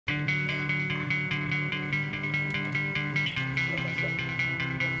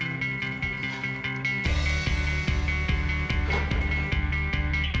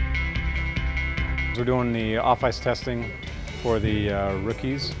we're doing the off-ice testing for the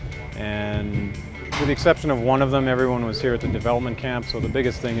rookies, and with the exception of one of them, everyone was here at the development camp. So the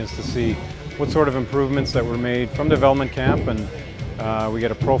biggest thing is to see what sort of improvements that were made from development camp, and we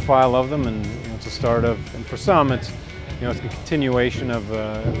get a profile of them, and it's a start of, and for some it's it's a continuation of,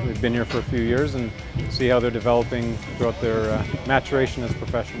 they've been here for a few years, and see how they're developing throughout their maturation as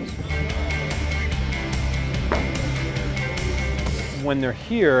professionals. When they're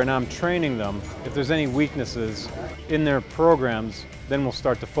here and I'm training them, if there's any weaknesses in their programs, then we'll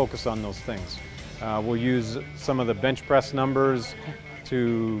start to focus on those things. We'll use some of the bench press numbers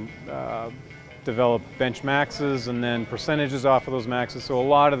to develop bench maxes and then percentages off of those maxes. So a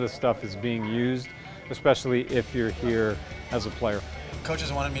lot of the stuff is being used, especially if you're here as a player.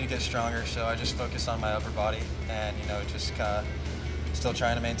 Coaches wanted me to get stronger, so I just focused on my upper body and, just kind of still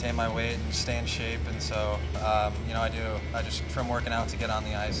trying to maintain my weight and stay in shape. And so, I just, from working out to get on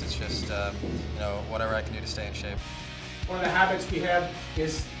the ice, it's just, whatever I can do to stay in shape. One of the habits we have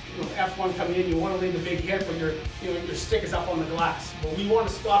is, F1 coming in, you want to leave a big hit when your stick is up on the glass. But we want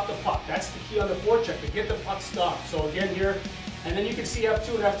to stop the puck. That's the key on the forecheck, to get the puck stopped. So again here, and then you can see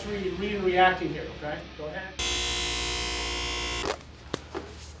F2 and F3 reading and reacting here, okay? Go ahead.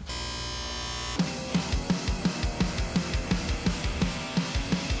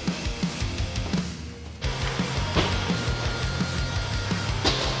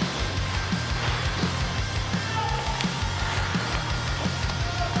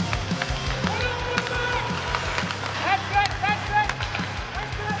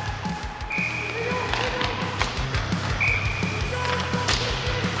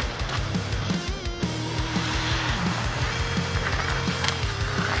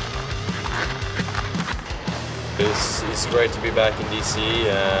 It's great to be back in DC.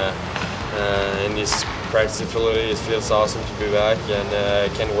 In this practice facility, it feels awesome to be back,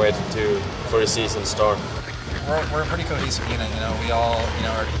 and can't wait for the season to start. We're a pretty cohesive unit. We all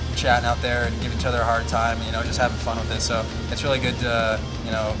are chatting out there and giving each other a hard time. Just having fun with it. So it's really good to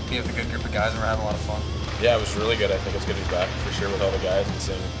be with a good group of guys, and we're having a lot of fun. Yeah, it was really good. I think it's good to be back for sure with all the guys, and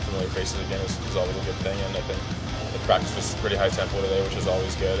seeing familiar faces again is always a good thing. And I think the practice was pretty high tempo today, which is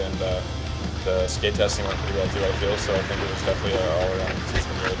always good. And the skate testing went pretty well too, I feel, so I think it was definitely all around. It's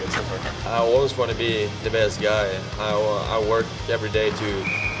been really good so far. I always want to be the best guy. I work every day to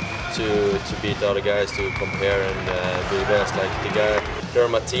beat the other guys, to compare and be the best. Like they're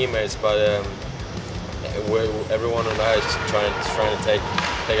my teammates, but everyone on ice is trying to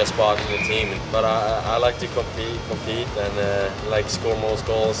take a spot in the team. But I like to compete and like score most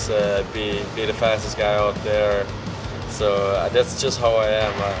goals, be the fastest guy out there. So that's just how I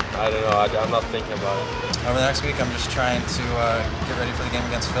am. I don't know, I'm not thinking about it. Over the next week, I'm just trying to get ready for the game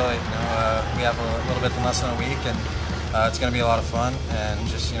against Philly. We have a little bit less than a week, and it's going to be a lot of fun. And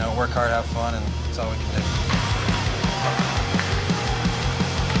just work hard, have fun, and that's all we can do.